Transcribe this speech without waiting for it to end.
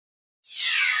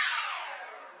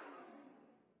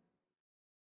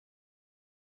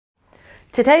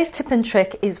Today's tip and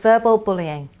trick is verbal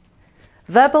bullying.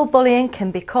 Verbal bullying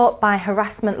can be caught by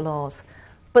harassment laws,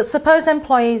 but suppose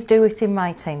employees do it in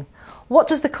writing. What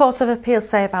does the Court of Appeal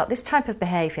say about this type of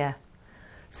behaviour?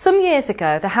 Some years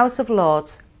ago, the House of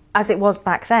Lords, as it was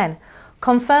back then,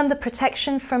 confirmed the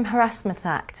Protection from Harassment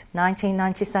Act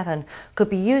 1997 could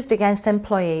be used against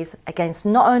employees against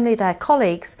not only their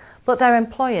colleagues but their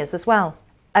employers as well.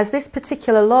 As this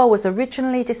particular law was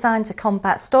originally designed to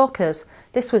combat stalkers,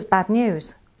 this was bad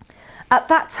news. At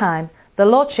that time, the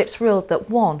Lordships ruled that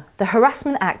 1. The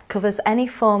Harassment Act covers any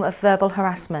form of verbal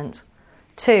harassment.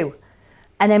 2.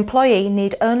 An employee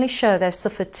need only show they've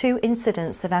suffered 2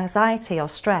 incidents of anxiety or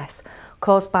stress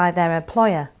caused by their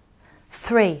employer.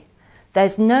 3.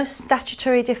 There's no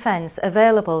statutory defence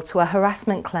available to a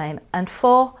harassment claim. And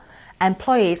 4.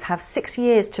 Employees have 6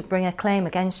 years to bring a claim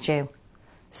against you.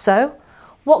 So,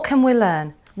 what can we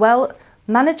learn? Well,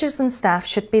 managers and staff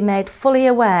should be made fully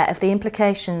aware of the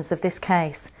implications of this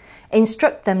case.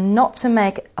 Instruct them not to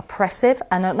make oppressive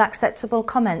and unacceptable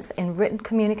comments in written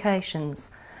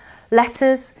communications.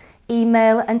 Letters,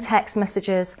 email and text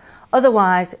messages,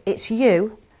 otherwise it's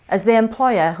you, as the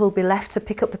employer, who'll be left to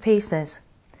pick up the pieces.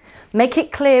 Make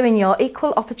it clear in your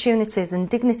equal opportunities and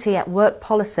dignity at work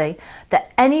policy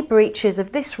that any breaches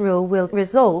of this rule will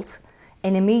result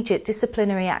in immediate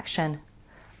disciplinary action.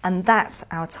 And that's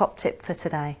our top tip for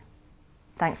today.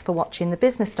 Thanks for watching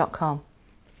thebusiness.com.